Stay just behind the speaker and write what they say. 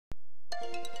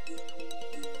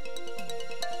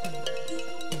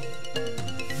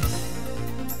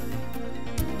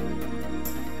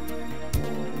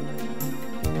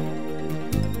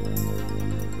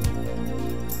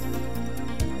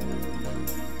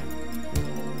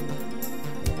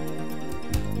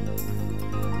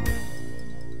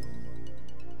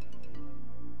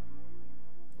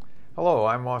Hello,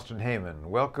 I'm Austin Heyman.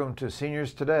 Welcome to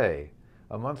Seniors Today,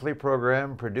 a monthly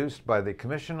program produced by the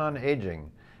Commission on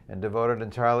Aging and devoted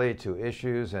entirely to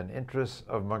issues and interests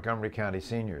of Montgomery County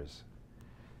seniors.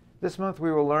 This month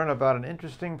we will learn about an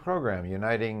interesting program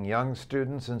uniting young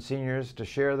students and seniors to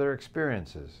share their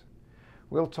experiences.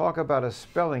 We'll talk about a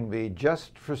spelling bee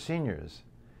just for seniors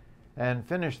and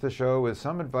finish the show with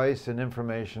some advice and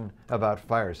information about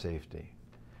fire safety.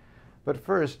 But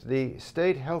first, the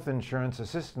State Health Insurance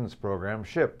Assistance Program,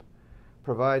 SHIP,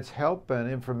 provides help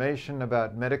and information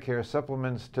about Medicare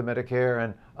supplements to Medicare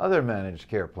and other managed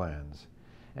care plans.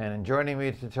 And joining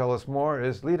me to tell us more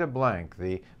is Lita Blank,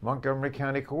 the Montgomery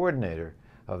County Coordinator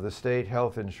of the State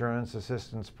Health Insurance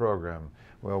Assistance Program.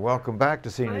 Well, welcome back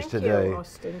to Seniors Today. Thank you,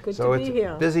 Austin. Good to be here.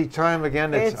 So it's a busy time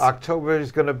again. October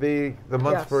is going to be the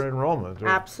month for enrollment.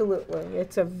 Right? Absolutely.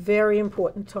 It's a very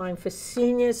important time for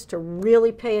seniors to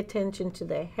really pay attention to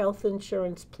their health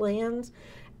insurance plans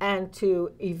and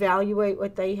to evaluate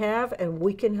what they have, and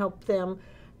we can help them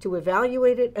to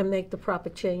evaluate it and make the proper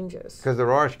changes. Because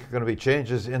there are going to be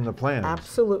changes in the plans.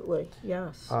 Absolutely,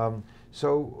 yes.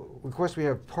 So, of course, we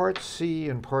have Part C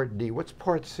and Part D. What's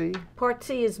Part C? Part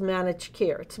C is managed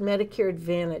care. It's Medicare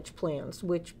Advantage plans,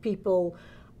 which people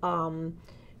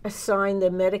assign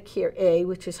the Medicare A,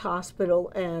 which is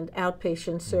hospital and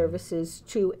outpatient services,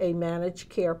 to a managed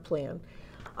care plan.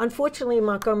 Unfortunately, in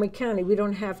Montgomery County, we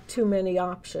don't have too many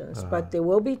options, but there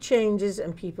will be changes,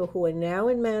 and people who are now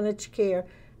in managed care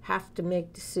have to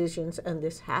make decisions, and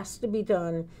this has to be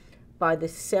done by the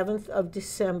 7th of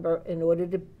December in order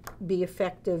to be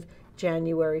effective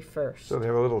January 1st. So they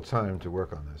have a little time to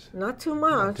work on this. Not too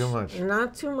much. Not too much.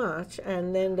 Not too much.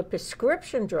 And then the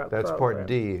prescription drug program. That's Part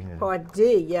D. Yeah. Part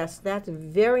D, yes. That's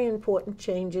very important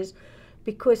changes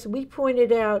because we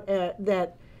pointed out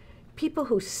that people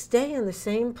who stay in the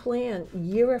same plan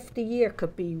year after year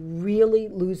could be really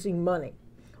losing money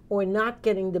or not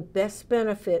getting the best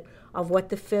benefit of what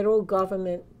the federal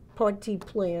government Part D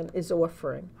plan is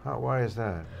offering. Why is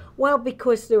that? Well,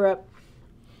 because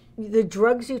the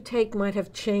drugs you take might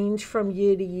have changed from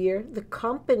year to year. The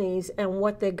companies and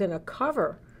what they're going to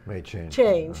cover may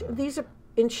change. These are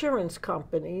insurance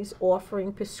companies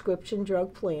offering prescription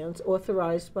drug plans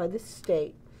authorized by the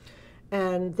state.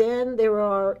 And then there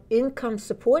are income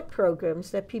support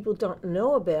programs that people don't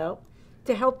know about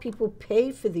to help people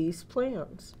pay for these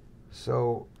plans.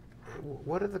 So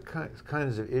what are the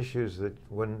kinds of issues that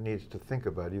one needs to think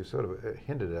about? You sort of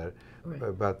hinted at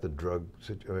about the drug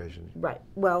situation. Right.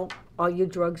 Well, are your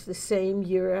drugs the same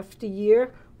year after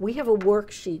year? We have a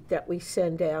worksheet that we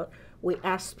send out. We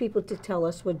ask people to tell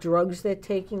us what drugs they're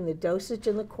taking, the dosage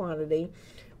and the quantity.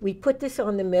 We put this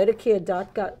on the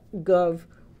Medicare.gov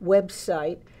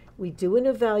website. We do an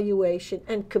evaluation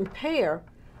and compare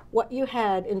what you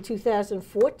had in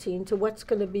 2014 to what's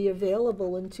going to be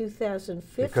available in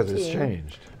 2015. Because it's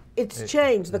changed. It's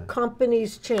changed. The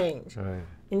companies change. Right.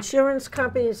 Insurance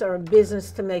companies are in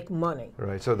business to make money.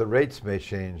 Right. So the rates may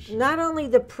change. Not only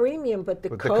the premium, but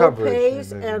the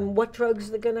co-pays and what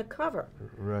drugs they're going to cover.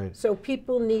 Right. So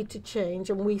people need to change,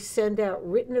 and we send out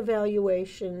written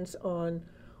evaluations on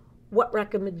what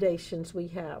recommendations we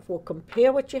have. We'll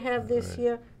compare what you have this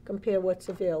year, compare what's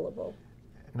available.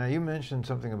 Now, you mentioned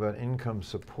something about income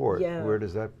support. Yeah. Where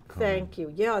does that come in? Thank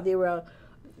you. Yeah, there are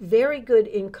very good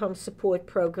income support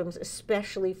programs,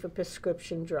 especially for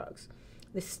prescription drugs.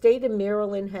 The state of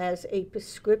Maryland has a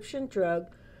prescription drug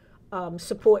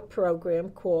support program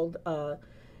called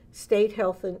State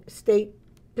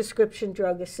Prescription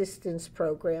Drug Assistance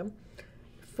Program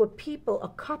for people, a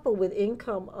couple with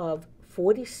income of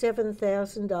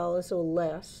 $47,000 or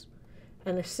less,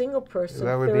 and a single person,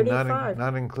 that would 35. Be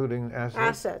not including assets?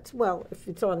 Assets. Well, if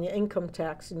it's on your income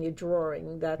tax and you're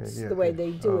drawing, that's the way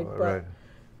they do it. But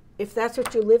if that's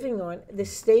what you're living on, the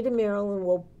state of Maryland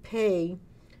will pay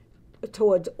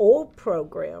towards all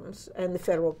programs, and the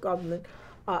federal government,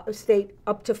 state,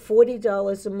 up to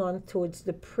 $40 a month towards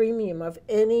the premium of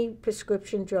any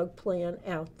prescription drug plan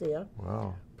out there.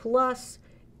 Wow. Plus,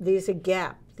 there's a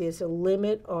gap. There's a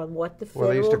limit on what the federal government... Well,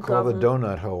 they used to call government, the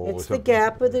donut hole. It's the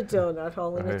gap of the donut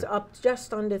hole, and it's up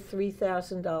just under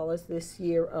 $3,000 this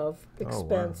year of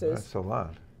expenses. Oh, wow. That's a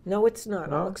lot. No, it's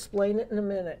not. No? I'll explain it in a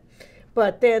minute.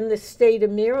 But then the state of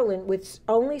Maryland, with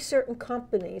only certain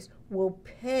companies, will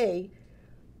pay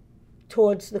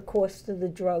towards the cost of the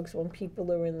drugs when people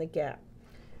are in the gap.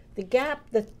 The gap,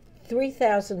 the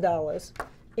 $3,000,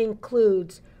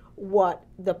 includes what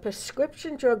the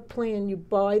prescription drug plan you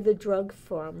buy the drug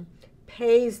from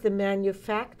pays the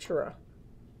manufacturer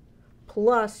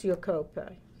plus your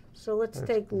copay. So let's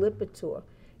take Lipitor.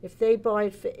 If they buy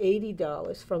it for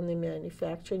 $80 from the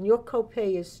manufacturer and your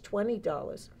copay is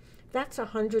 $20, that's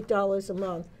 $100 a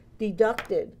month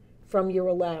deducted from your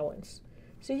allowance.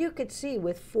 So you could see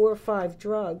with 4 or 5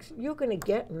 drugs, you're going to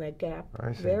get in that gap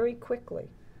very quickly.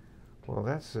 Well,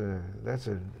 that's a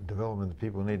development that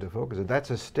people need to focus on. That's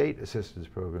a state assistance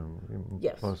program,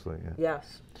 yes. Mostly. Yeah.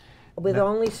 Yes, with now,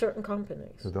 only certain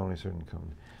companies. With only certain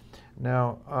companies.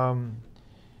 Now,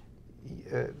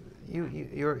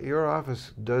 your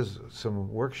office does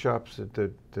some workshops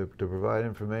to provide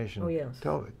information. Oh yes.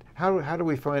 How do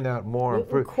we find out more? You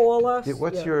can call us.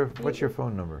 What's your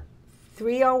phone number?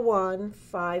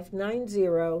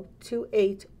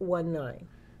 301-590-2819.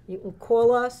 You can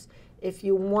call us. If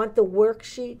you want the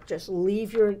worksheet, just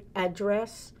leave your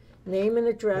address, name and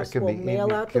address. We'll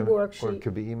mail out the worksheet. Or it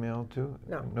could be emailed too?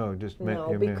 No. No, just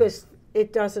no, because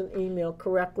it doesn't email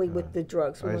correctly with the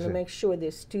drugs. We want to make sure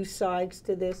there's 2 sides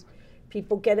to this.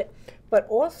 People get it. But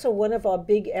also one of our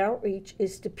big outreach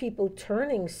is to people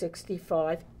turning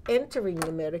 65, entering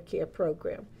the Medicare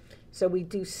program. So we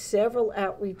do several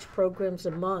outreach programs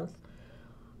a month.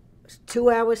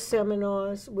 2-hour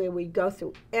seminars where we go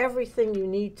through everything you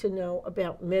need to know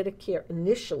about Medicare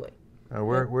initially.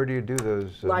 Where do you do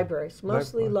those? Libraries,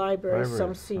 mostly libraries,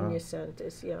 some senior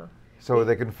centers, yeah. So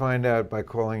they can find out by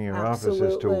calling your office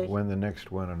as to when the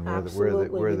next one and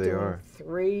where they are.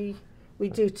 3. We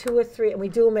do 2 or 3, and we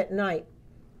do them at night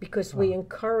because we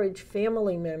encourage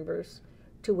family members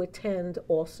to attend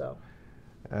also.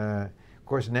 Of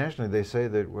course, nationally, they say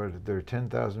that there are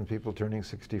 10,000 people turning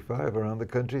 65 around the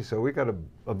country, so we got a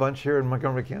bunch here in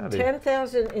Montgomery County.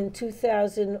 10,000 in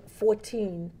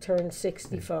 2014 turned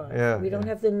 65. Yeah, we don't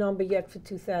have the number yet for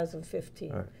 2015.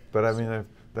 Right. But I mean,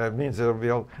 that means there'll be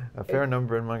a fair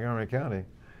number in Montgomery County.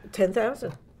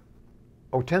 10,000.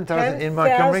 Oh, 10,000 in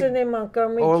Montgomery? 10,000 in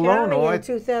Montgomery County in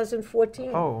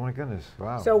 2014. Oh, my goodness,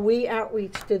 wow. So we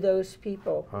outreach to those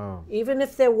people. Oh. Even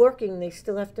if they're working, they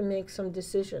still have to make some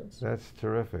decisions. That's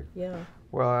terrific. Yeah.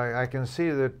 Well, I can see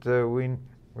that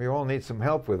we all need some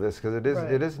help with this because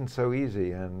it isn't so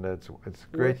easy, and it's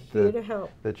great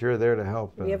that you're there to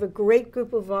help. We have a great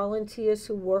group of volunteers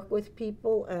who work with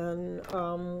people, and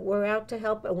we're out to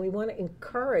help, and we want to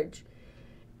encourage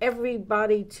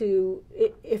everybody to,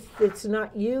 if it's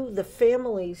not you, the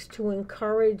families, to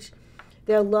encourage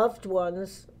their loved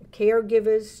ones,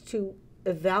 caregivers, to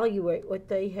evaluate what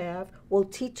they have. We'll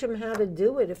teach them how to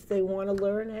do it if they want to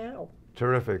learn how.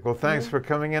 Terrific. Well, thanks for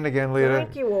coming in again, Lita.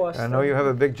 Thank you, Austin. I know you have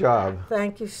a big job.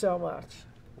 Thank you so much.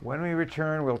 When we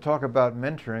return, we'll talk about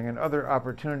mentoring and other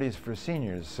opportunities for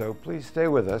seniors, so please stay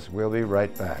with us. We'll be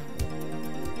right back.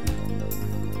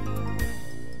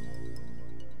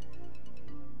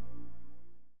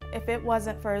 If it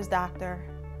wasn't for his doctor,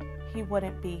 he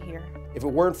wouldn't be here. If it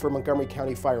weren't for Montgomery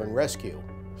County Fire and Rescue,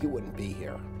 he wouldn't be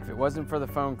here. If it wasn't for the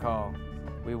phone call,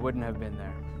 we wouldn't have been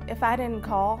there. If I didn't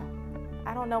call,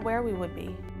 I don't know where we would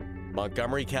be.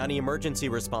 Montgomery County emergency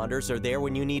responders are there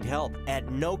when you need help at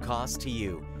no cost to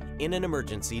you. In an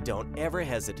emergency, don't ever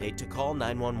hesitate to call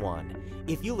 911.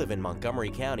 If you live in Montgomery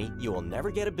County, you will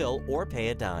never get a bill or pay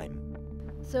a dime.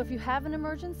 So if you have an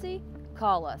emergency,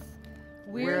 call us.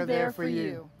 We're there for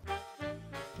you.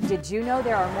 Did you know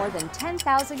there are more than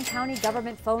 10,000 county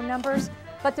government phone numbers?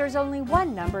 But there's only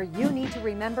one number you need to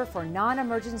remember for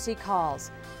non-emergency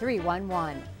calls,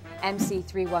 311.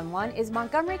 MC311 is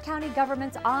Montgomery County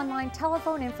government's online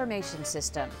telephone information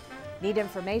system. Need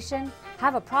information?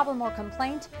 Have a problem or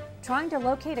complaint? Trying to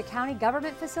locate a county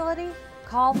government facility?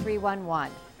 Call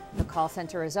 311. The call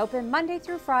center is open Monday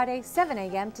through Friday, 7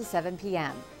 a.m. to 7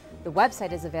 p.m. The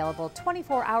website is available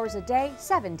 24 hours a day,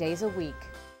 7 days a week.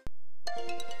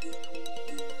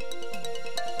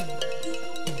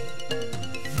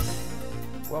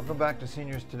 Welcome back to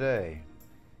Seniors Today.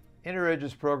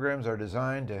 Interages programs are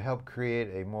designed to help create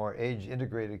a more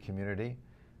age-integrated community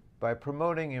by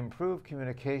promoting improved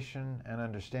communication and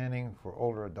understanding for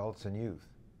older adults and youth.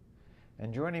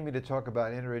 And joining me to talk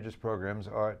about Interages programs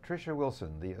are Tricia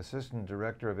Wilson, the Assistant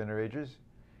Director of Interages,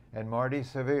 and Marty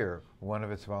Sevier, one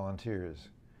of its volunteers.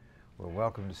 Well,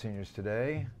 welcome to Seniors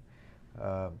Today.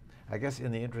 I guess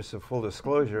in the interest of full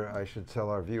disclosure, I should tell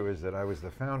our viewers that I was the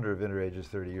founder of Interages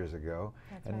 30 years ago,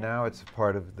 and now it's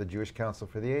part of the Jewish Council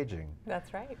for the Aging.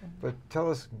 That's right. But tell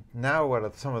us now what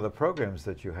are some of the programs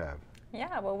that you have.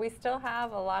 Yeah, well, we still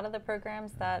have a lot of the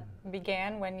programs that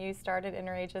began when you started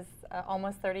Interages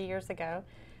almost 30 years ago.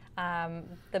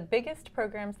 The biggest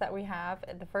programs that we have,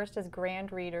 the first is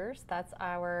Grand Readers. That's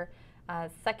our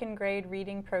second grade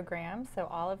reading program. So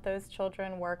all of those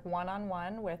children work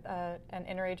one-on-one with an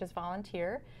Interages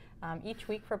volunteer each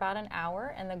week for about an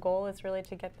hour, and the goal is really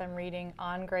to get them reading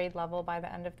on grade level by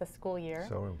the end of the school year.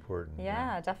 So important.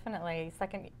 Yeah, definitely.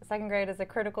 Second grade is a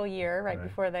critical year, right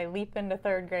before they leap into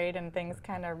third grade and things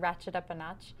kind of ratchet up a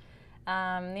notch.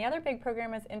 The other big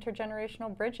program is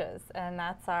Intergenerational Bridges, and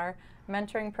that's our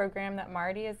mentoring program that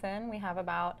Marty is in. We have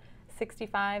about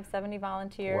 65, 70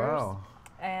 volunteers. Wow.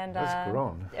 And that's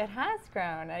grown. It has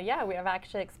grown. Yeah, we have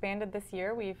actually expanded this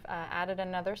year. We've added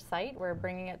another site. We're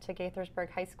bringing it to Gaithersburg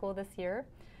High School this year.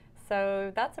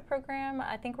 So that's a program.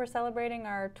 I think we're celebrating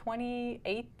our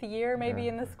 28th year maybe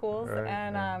in the schools. Right,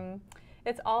 and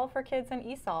it's all for kids in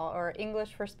ESOL, or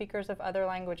English for speakers of other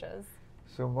languages.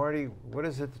 So Marty, what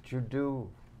is it that you do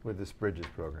with this Bridges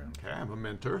program? Okay, I'm a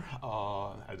mentor.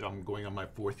 I'm going on my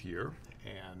 4th year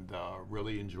and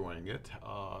really enjoying it.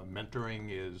 Mentoring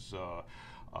is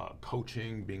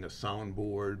coaching, being a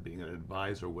soundboard, being an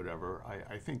advisor, whatever.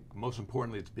 I think most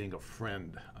importantly it's being a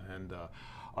friend, and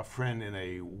a friend in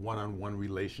a one-on-one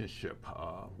relationship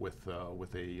with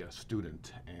a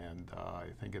student. And I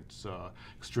think it's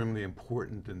extremely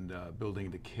important in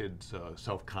building the kids'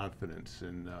 self-confidence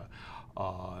and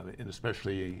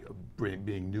especially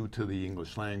being new to the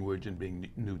English language and being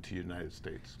new to the United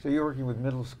States. So you're working with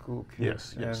middle school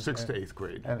kids? Yes, 6th to 8th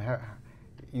grade. And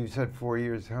you said 4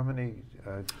 years. How many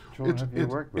children have you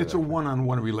worked with? It's a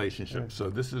one-on-one relationship. So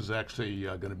this is actually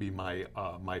going to be my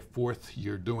 4th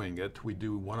year doing it. We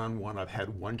do one-on-one. I've had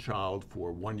one child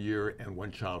for 1 year and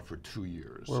one child for 2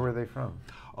 years. Where were they from?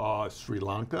 Sri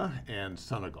Lanka and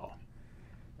Senegal.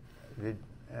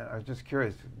 I was just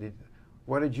curious.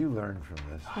 What did you learn from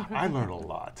this? I learned a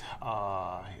lot.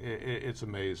 It's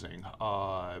amazing.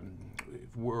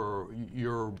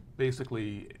 You're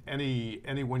basically,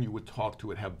 anyone you would talk to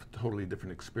would have a totally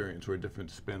different experience or a different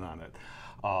spin on it.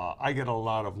 I get a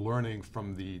lot of learning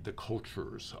from the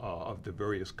cultures of the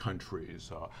various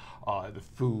countries, the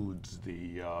foods,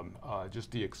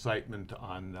 just the excitement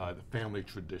on the family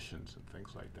traditions and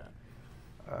things like that.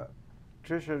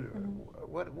 Tricia,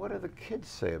 what do the kids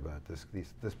say about this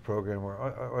program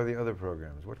or the other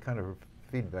programs? What kind of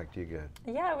feedback do you get?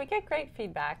 Yeah, we get great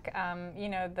feedback. You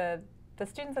know, the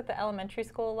students at the elementary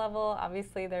school level,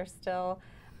 obviously they're still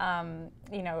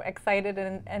you know, excited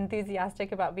and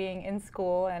enthusiastic about being in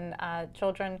school, and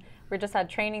children, we just had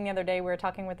training the other day. We were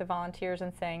talking with the volunteers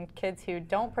and saying kids who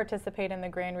don't participate in the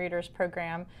Grand Readers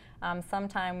program,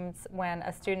 sometimes when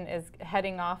a student is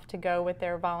heading off to go with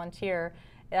their volunteer,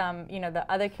 you know, the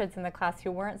other kids in the class who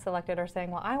weren't selected are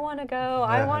saying, well, I want to go,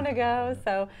 I want to go.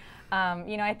 So,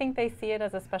 you know, I think they see it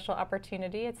as a special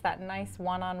opportunity. It's that nice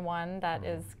one-on-one that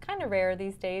is kind of rare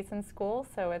these days in school,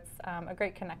 so it's a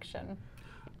great connection.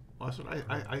 Listen,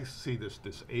 I see this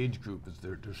age group as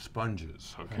they're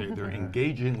sponges, okay? They're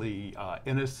engagingly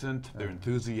innocent, they're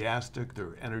enthusiastic,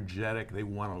 they're energetic, they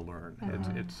want to learn.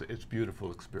 It's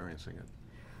beautiful experiencing it.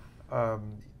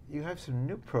 You have some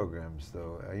new programs,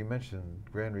 though. You mentioned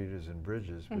Grand Readers and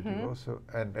Bridges, but you also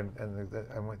and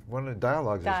one of the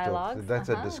Dialogues. Dialogues. That's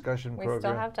a discussion program. We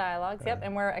still have Dialogues, yep,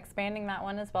 and we're expanding that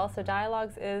one as well. So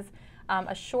Dialogues is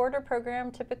a shorter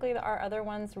program. Typically, our other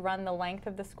ones run the length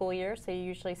of the school year, so you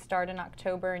usually start in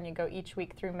October and you go each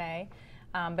week through May.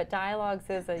 But Dialogues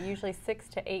is a usually 6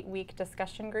 to 8 week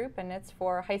discussion group, and it's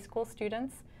for high school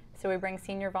students. So we bring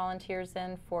senior volunteers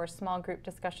in for small group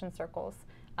discussion circles.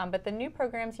 But the new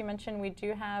programs you mentioned, we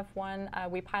do have one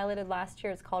we piloted last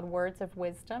year. It's called Words of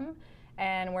Wisdom,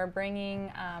 and we're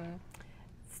bringing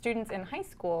students in high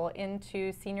school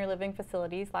into senior living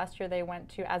facilities. Last year they went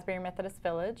to Asbury Methodist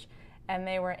Village, and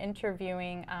they were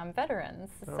interviewing veterans.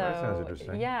 Oh, that sounds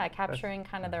interesting. Yeah, capturing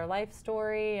kind of their life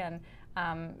story and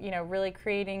you know, really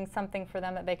creating something for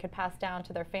them that they could pass down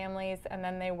to their families. And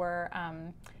then they were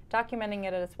documenting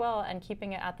it as well and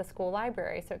keeping it at the school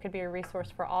library, so it could be a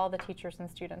resource for all the teachers and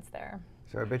students there.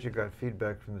 So I bet you got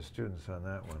feedback from the students on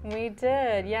that one. We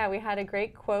did, yeah. We had a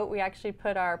great quote. We actually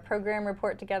put our program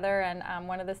report together, and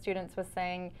one of the students was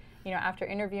saying, you know, after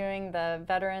interviewing the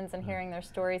veterans and hearing their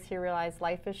stories, he realized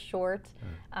life is short.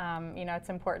 You know, it's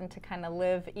important to kind of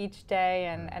live each day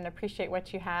and appreciate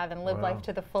what you have and live life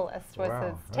to the fullest was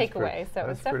his takeaway. So it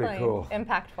was definitely cool.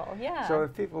 Impactful. Yeah. So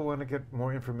if people want to get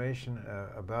more information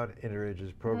about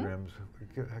Interages programs,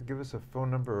 give us a phone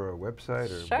number or a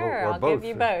website or, sure, or I'll both. give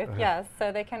you both. Yes.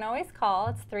 So they can always call.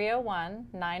 It's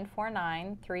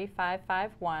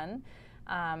 301-949-3551.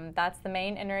 That's the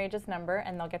main Interages number,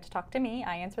 and they'll get to talk to me.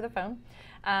 I answer the phone.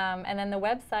 And then the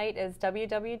website is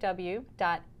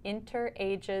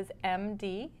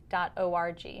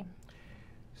www.interagesmd.org.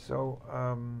 So,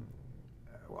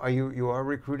 you are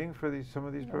recruiting for some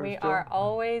of these programs? We are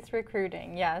always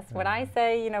recruiting, yes. What I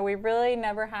say, we really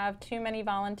never have too many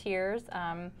volunteers.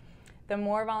 The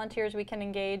more volunteers we can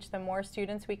engage, the more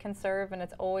students we can serve, and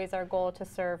it's always our goal to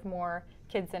serve more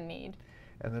kids in need.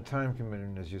 And the time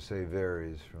commitment, as you say,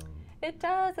 varies from... It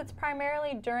does. It's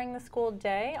primarily during the school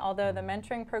day, although the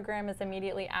mentoring program is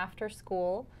immediately after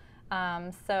school.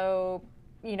 So,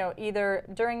 either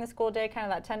during the school day, kind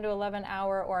of that 10 to 11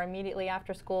 hour, or immediately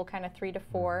after school, kind of 3 to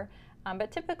 4.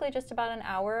 But typically just about an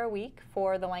hour a week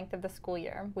for the length of the school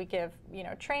year. We give,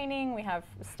 training. We have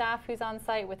staff who's on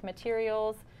site with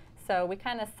materials. So we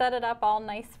kind of set it up all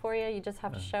nice for you. You just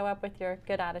have to show up with your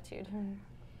good attitude.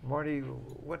 Marty,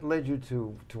 what led you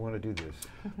to want to do this?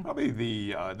 Probably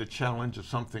the challenge of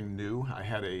something new. I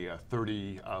had a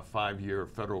 35-year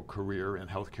federal career in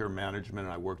healthcare management,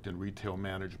 and I worked in retail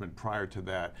management prior to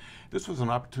that. This was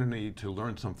an opportunity to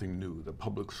learn something new, the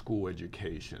public school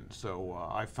education. So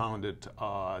I found it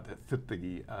that fit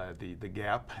the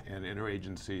gap, and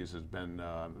Interagencies has been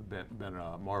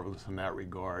marvelous in that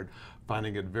regard,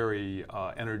 finding it very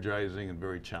energizing and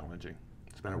very challenging.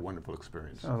 It's been a wonderful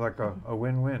experience. Sounds like a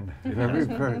win-win.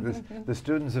 The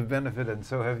students have benefited, and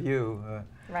so have you.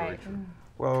 Right.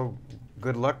 Well,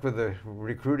 good luck with the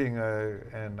recruiting,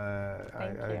 and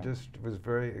I just was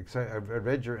very excited. I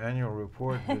read your annual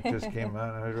report that just came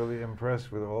out, and I was really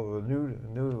impressed with all the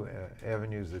new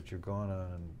avenues that you've gone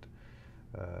on, and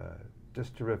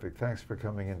just terrific. Thanks for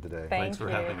coming in today. Thanks for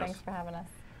having us. Thanks for having us.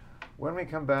 When we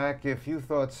come back, if you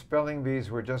thought spelling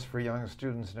bees were just for young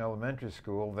students in elementary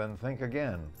school, then think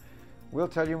again. We'll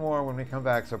tell you more when we come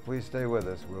back, so please stay with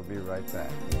us. We'll be right back.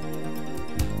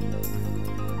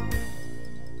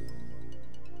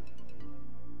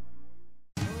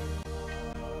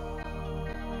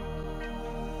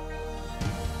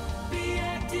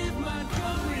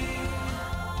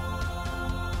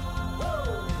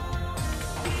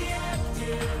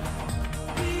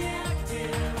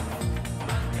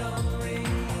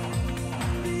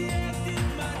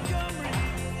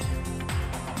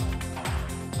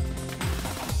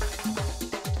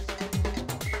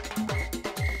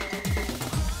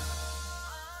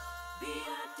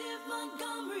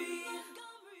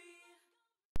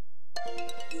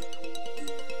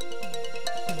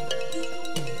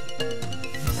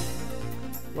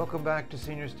 Welcome back to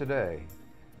Seniors Today.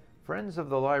 Friends of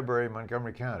the Library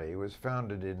Montgomery County was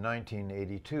founded in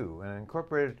 1982 and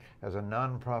incorporated as a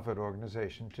nonprofit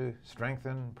organization to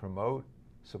strengthen, promote,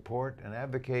 support, and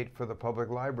advocate for the public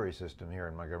library system here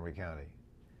in Montgomery County.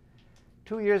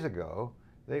 2 years ago,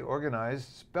 they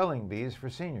organized Spelling Bees for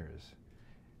Seniors,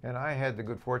 and I had the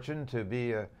good fortune to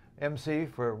be a MC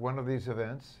for one of these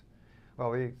events.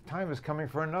 Well, the time is coming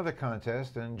for another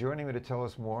contest, and joining me to tell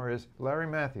us more is Larry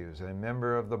Matthews, a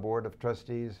member of the Board of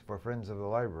Trustees for Friends of the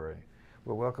Library.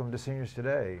 Well, welcome to Seniors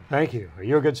Today. Thank you. Are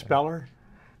you a good speller?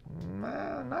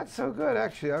 Not so good,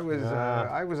 actually.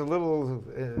 I was a little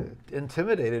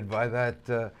intimidated by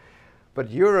that. But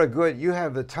you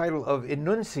have the title of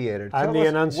enunciator. I'm the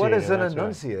enunciator. What is an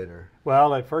enunciator? Right.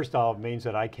 Well, first off, it means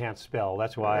that I can't spell.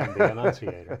 That's why I'm the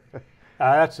enunciator.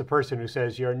 That's the person who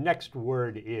says your next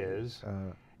word is,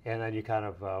 and then you kind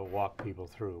of walk people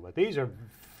through. But these are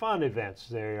fun events.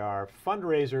 They are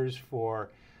fundraisers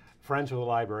for Friends of the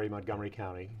Library, Montgomery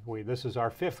County. This is our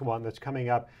 5th one that's coming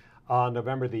up on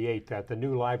November the 8th at the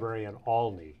new library in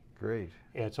Olney. Great.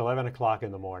 It's 11 o'clock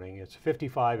in the morning. It's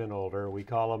 55 and older. We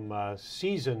call them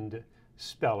seasoned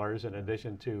spellers in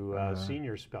addition to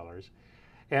senior spellers.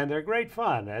 And they're great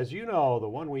fun. As you know, the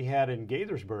one we had in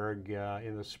Gaithersburg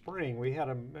in the spring, we had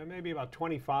maybe about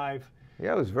 25.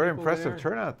 Yeah, it was very impressive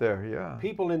turnout there, yeah.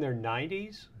 People in their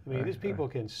 90s. I mean, these people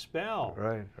can spell.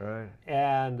 Right, right.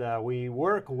 And we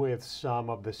work with some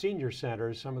of the senior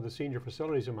centers, some of the senior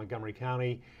facilities in Montgomery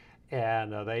County,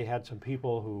 and they had some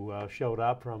people who showed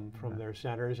up from their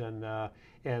centers, and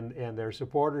their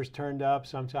supporters turned up,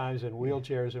 sometimes in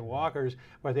wheelchairs and walkers,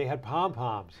 but they had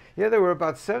pom-poms. Yeah, there were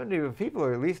about 70 people,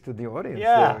 or at least in the audience.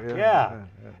 Yeah.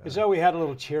 And so we had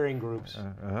little cheering groups.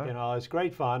 You know, it's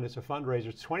great fun. It's a fundraiser.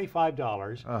 It's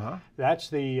 $25. That's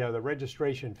the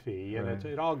registration fee, and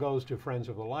it all goes to Friends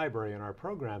of the Library and our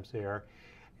programs there.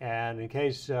 And in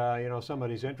case you know,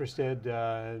 somebody's interested,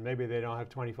 and maybe they don't have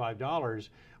 $25,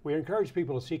 we encourage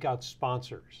people to seek out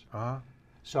sponsors.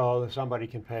 so somebody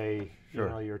can pay Sure.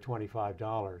 you know, your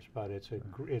 $25. But it's a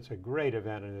great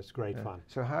event and it's great fun.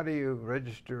 So how do you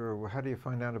register, or how do you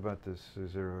find out about this?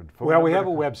 Is there a phone Well, we number?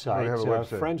 have a website. Oh, you have a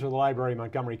website. Friends of the Library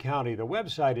Montgomery County. The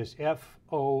website is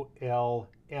folmc.org.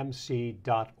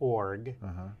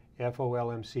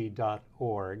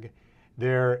 folmc.org.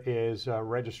 There is a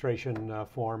registration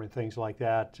form and things like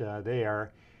that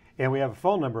there. And we have a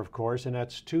phone number, of course, and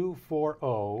that's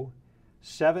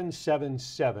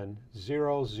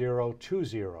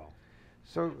 240-777-0020.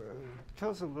 So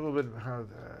tell us a little bit how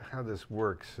this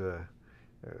works.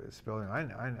 Spelling. I you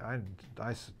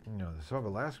know, saw the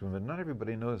last one, but not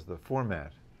everybody knows the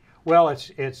format. Well,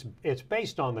 it's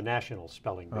based on the National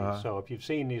Spelling Bee. So if you've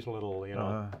seen these little, you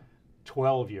know,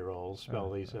 12-year-olds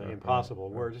spell these impossible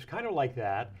words, it's kind of like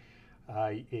that.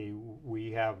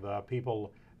 We have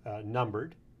people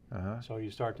numbered. So you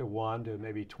start to 1 to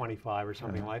maybe 25 or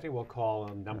something like that. We'll call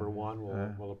them number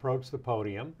 1. We'll approach the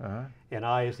podium, and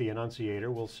I, as the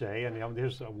enunciator, will say, and you know,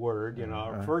 there's a word. You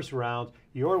know, first round,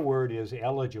 your word is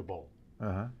eligible.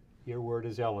 Your word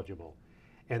is eligible,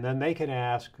 and then they can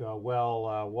ask,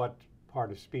 what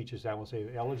part of speech is that? We'll say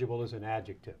eligible is an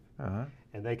adjective, and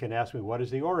they can ask me, what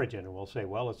is the origin? And we'll say,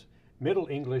 well, it's Middle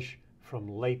English from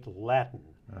late Latin.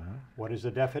 What is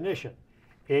the definition?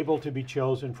 Able to be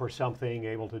chosen for something,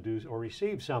 able to do or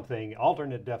receive something,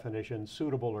 alternate definition,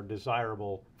 suitable or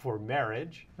desirable for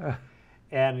marriage.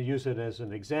 And use it as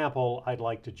an example, I'd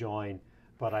like to join,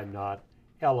 but I'm not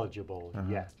eligible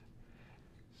yet.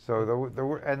 So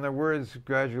the words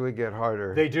gradually get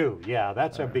harder. They do, yeah.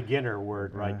 That's a beginner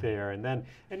word right there. And then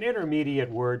an intermediate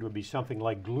word would be something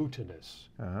like glutinous.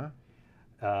 An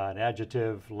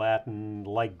adjective, Latin,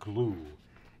 like glue.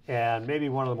 And maybe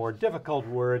one of the more difficult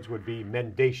words would be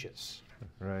mendacious.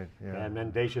 Right, yeah. And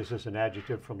mendacious is an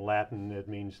adjective from Latin. It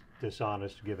means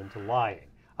dishonest, given to lying.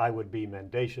 I would be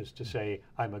mendacious to say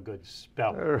I'm a good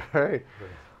speller. Right.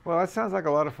 Well, that sounds like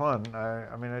a lot of fun.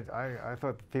 I mean, I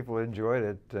thought people enjoyed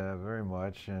it very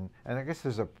much, and I guess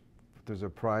there's a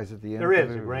prize at the end. There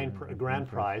is a grand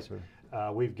prize.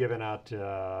 We've given out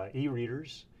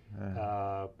e-readers,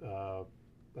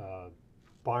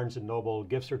 Barnes & Noble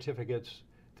gift certificates,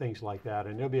 things like that,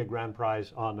 and there'll be a grand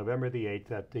prize on November the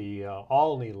 8th at the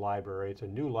Olney Library. It's a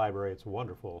new library. It's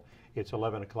wonderful. It's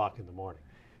 11 o'clock in the morning.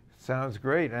 Sounds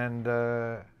great, and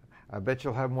I bet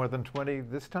you'll have more than 20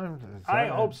 this time. I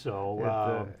hope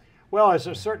so. Well, it's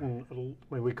a certain. I mean,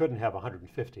 we couldn't have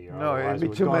 150. No, it'd be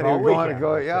too many.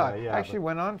 Yeah, actually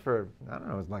went on for, I don't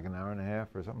know, it was like an hour and a half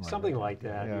or something. Something like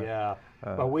that. Yeah.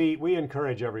 But we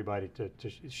encourage everybody to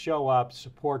show up,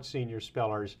 support senior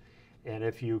spellers. And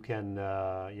if you can,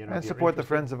 you know, and support the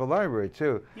Friends of the Library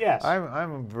too. Yes,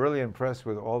 I'm really impressed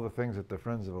with all the things that the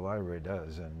Friends of the Library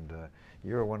does, and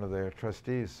you're one of their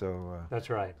trustees. So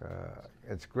that's right.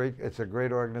 It's great. It's a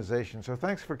great organization. So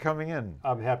thanks for coming in.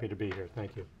 I'm happy to be here.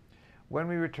 Thank you. When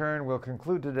we return, we'll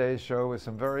conclude today's show with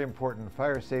some very important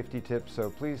fire safety tips.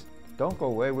 So please don't go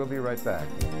away. We'll be right back.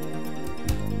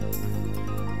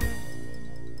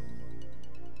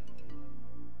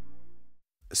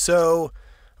 So,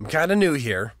 I'm kind of new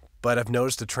here, but I've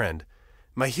noticed a trend.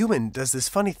 My human does this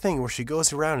funny thing where she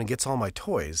goes around and gets all my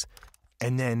toys,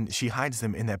 and then she hides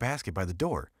them in that basket by the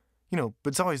door. You know,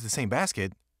 but it's always the same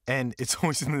basket, and it's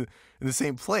always in the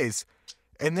same place.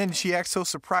 And then she acts so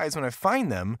surprised when I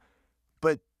find them,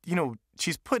 but, you know,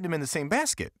 she's putting them in the same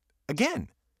basket. Again.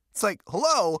 It's like,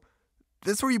 hello?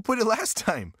 That's where you put it last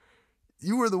time.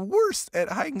 You were the worst at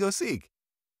hide and go seek.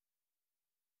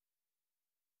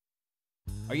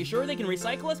 Are you sure they can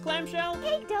recycle us, Clamshell?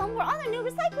 Hey, Dome, we're on a new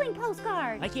recycling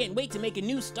postcard. I can't wait to make a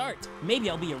new start. Maybe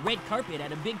I'll be a red carpet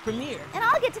at a big premiere. And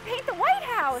I'll get to paint the White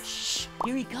House. Shh,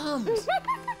 here he comes.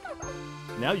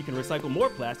 Now you can recycle more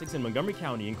plastics in Montgomery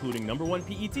County, including #1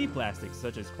 PET plastics,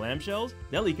 such as clamshells,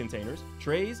 deli containers,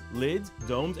 trays, lids,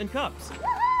 domes, and cups.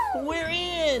 We're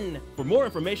in! For more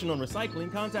information on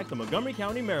recycling, contact the Montgomery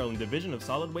County, Maryland Division of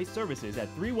Solid Waste Services at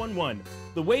 311.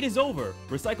 The wait is over.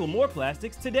 Recycle more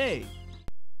plastics today.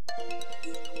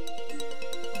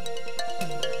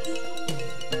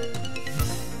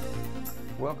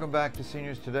 Welcome back to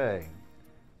Seniors Today.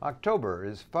 October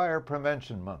is Fire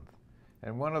Prevention Month,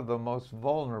 and one of the most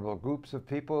vulnerable groups of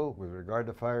people with regard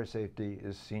to fire safety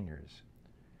is seniors.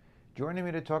 Joining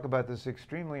me to talk about this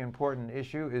extremely important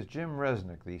issue is Jim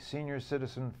Resnick, the Senior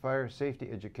Citizen Fire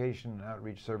Safety Education and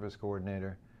Outreach Service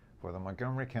Coordinator for the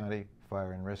Montgomery County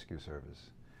Fire and Rescue Service.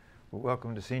 Well,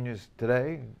 welcome to Seniors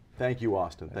Today. Thank you,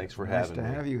 Austin. Thanks for having me.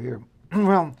 Nice to have you here.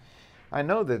 Well, I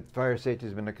know that fire safety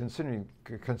has been a concern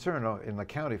in the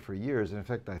county for years. In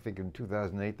fact, I think in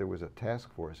 2008 there was a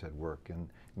task force at work and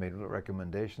made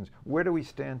recommendations. Where do we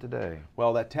stand today?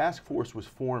 Well, that task force was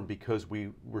formed because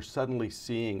we were suddenly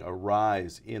seeing a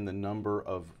rise in the number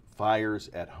of fires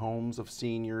at homes of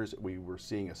seniors. We were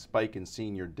seeing a spike in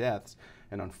senior deaths,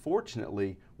 and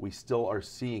unfortunately, we still are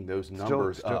seeing those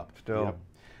numbers up. Still. Yep.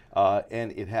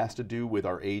 And it has to do with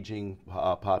our aging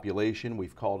population.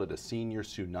 We've called it a senior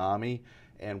tsunami,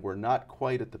 and we're not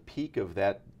quite at the peak of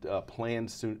that planned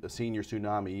senior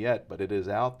tsunami yet, but it is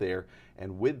out there.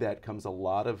 And with that comes a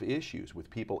lot of issues with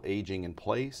people aging in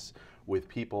place, with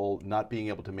people not being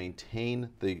able to maintain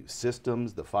the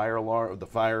systems, the fire alarm, the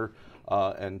fire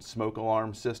and smoke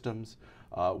alarm systems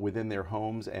within their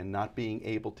homes, and not being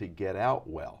able to get out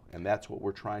well. And that's what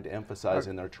we're trying to emphasize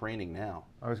in our training now.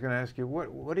 I was going to ask you,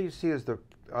 what do you see as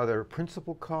are there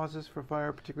principal causes for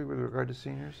fire, particularly with regard to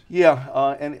seniors?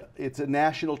 Yeah, and it's a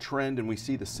national trend, and we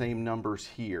see the same numbers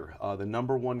here. The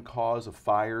 #1 cause of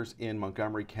fires in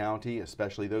Montgomery County,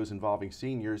 especially those involving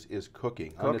seniors, is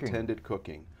cooking. Unattended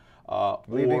cooking.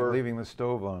 Leaving the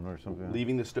stove on or something.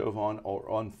 Leaving the stove on,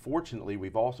 or unfortunately,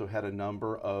 we've also had a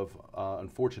number of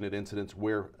unfortunate incidents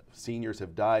where seniors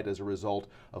have died as a result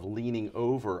of leaning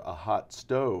over a hot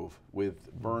stove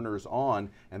with burners on,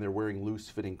 and they're wearing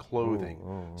loose-fitting clothing.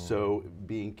 So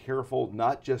being careful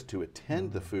not just to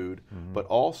attend the food, but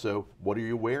also what are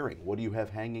you wearing? What do you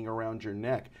have hanging around your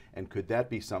neck? And could that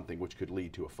be something which could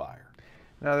lead to a fire?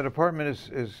 Now the department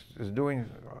is doing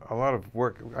a lot of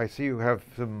work. I see you have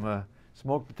some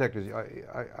smoke detectors.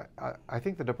 I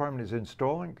think the department is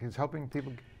helping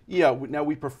people. Yeah, now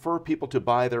we prefer people to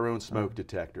buy their own smoke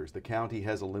detectors. The county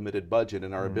has a limited budget,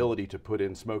 and our ability to put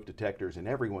in smoke detectors in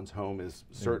everyone's home is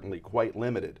certainly quite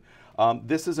limited.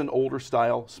 This is an older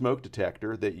style smoke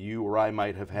detector that you or I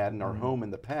might have had in our home in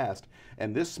the past,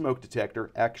 and this smoke detector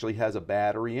actually has a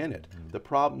battery in it. The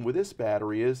problem with this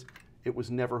battery is it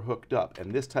was never hooked up,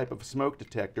 and this type of smoke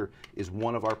detector is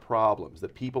one of our problems,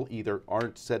 that people either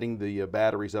aren't setting the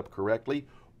batteries up correctly,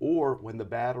 or when the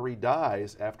battery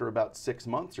dies after about 6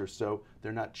 months or so,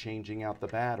 they're not changing out the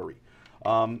battery.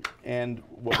 And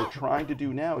what we're trying to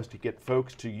do now is to get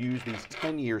folks to use these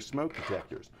 10-year smoke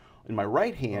detectors. In my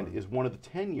right hand is one of the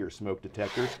 10-year smoke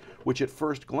detectors, which at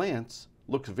first glance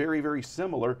looks very, very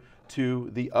similar to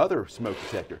the other smoke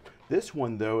detector. This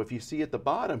one, though, if you see at the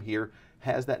bottom here,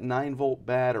 has that 9-volt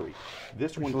battery.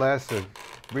 This one lasts a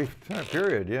brief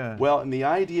period, yeah. Well, and the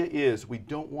idea is we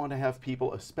don't want to have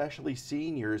people, especially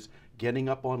seniors, getting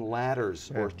up on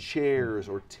ladders or chairs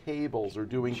or tables or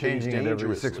doing things dangerously. Changing it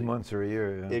every 6 months or a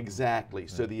year. Yeah. Exactly.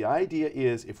 So the idea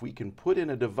is if we can put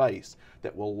in a device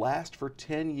that will last for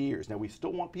 10 years. Now we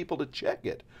still want people to check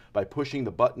it by pushing the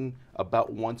button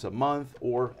about once a month,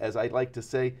 or as I like to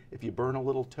say, if you burn a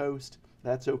little toast,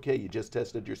 that's okay. You just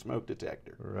tested your smoke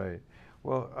detector. Right.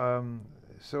 Well,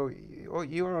 so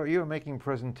you're making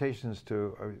presentations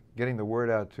to getting the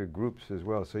word out to groups as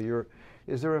well. So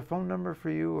is there a phone number for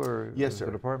you or yes, sir.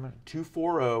 The department?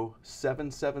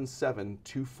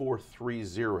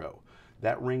 240-777-2430.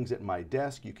 That rings at my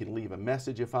desk. You can leave a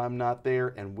message if I'm not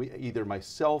there, and either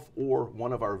myself or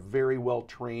one of our very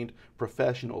well-trained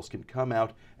professionals can come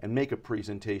out and make a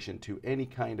presentation to any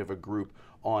kind of a group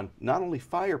on not only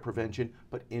fire prevention,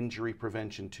 but injury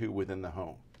prevention too within the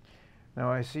home. Now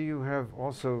I see you have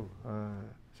also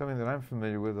something that I'm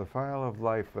familiar with, a file of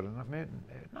life, but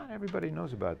not everybody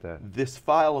knows about that. This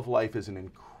file of life is an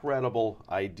incredible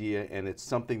idea, and it's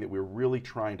something that we're really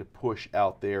trying to push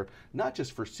out there, not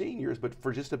just for seniors, but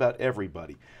for just about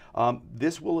everybody.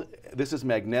 This is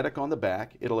magnetic on the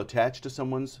back. It'll attach to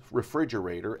someone's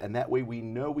refrigerator, and that way we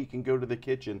know we can go to the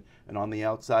kitchen, and on the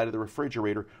outside of the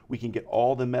refrigerator, we can get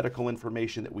all the medical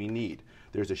information that we need.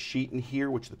 There's a sheet in here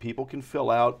which the people can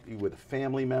fill out with a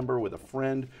family member, with a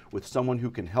friend, with someone who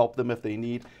can help them if they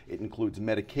need. It includes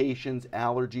medications,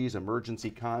 allergies, emergency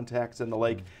contacts, and the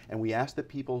like. And we ask that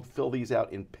people fill these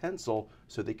out in pencil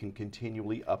so they can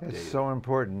continually update it. It's so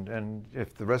important. And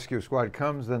if the rescue squad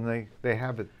comes, then they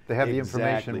have it. They have the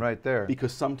information right there.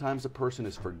 Because sometimes a person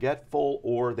is forgetful,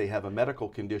 or they have a medical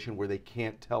condition where they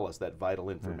can't tell us that vital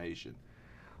information.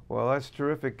 Well, that's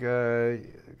terrific.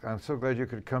 I'm so glad you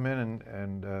could come in,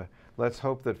 and let's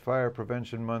hope that Fire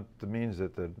Prevention Month means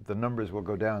that the numbers will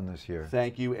go down this year.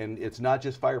 Thank you, and it's not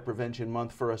just Fire Prevention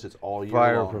Month for us, it's all year long.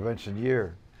 Fire Prevention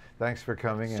Year. Thanks for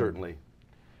coming in. Certainly.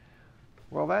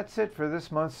 Well, that's it for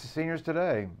this month's Seniors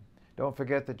Today. Don't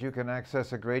forget that you can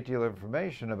access a great deal of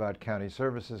information about county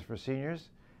services for seniors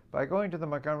by going to the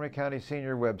Montgomery County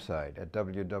Senior website at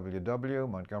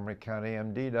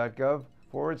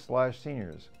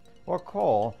www.montgomerycountymd.gov/seniors, or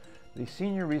call the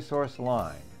Senior Resource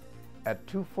Line at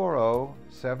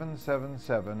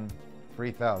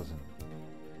 240-777-3000.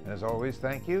 And as always,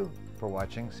 thank you for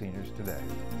watching Seniors Today.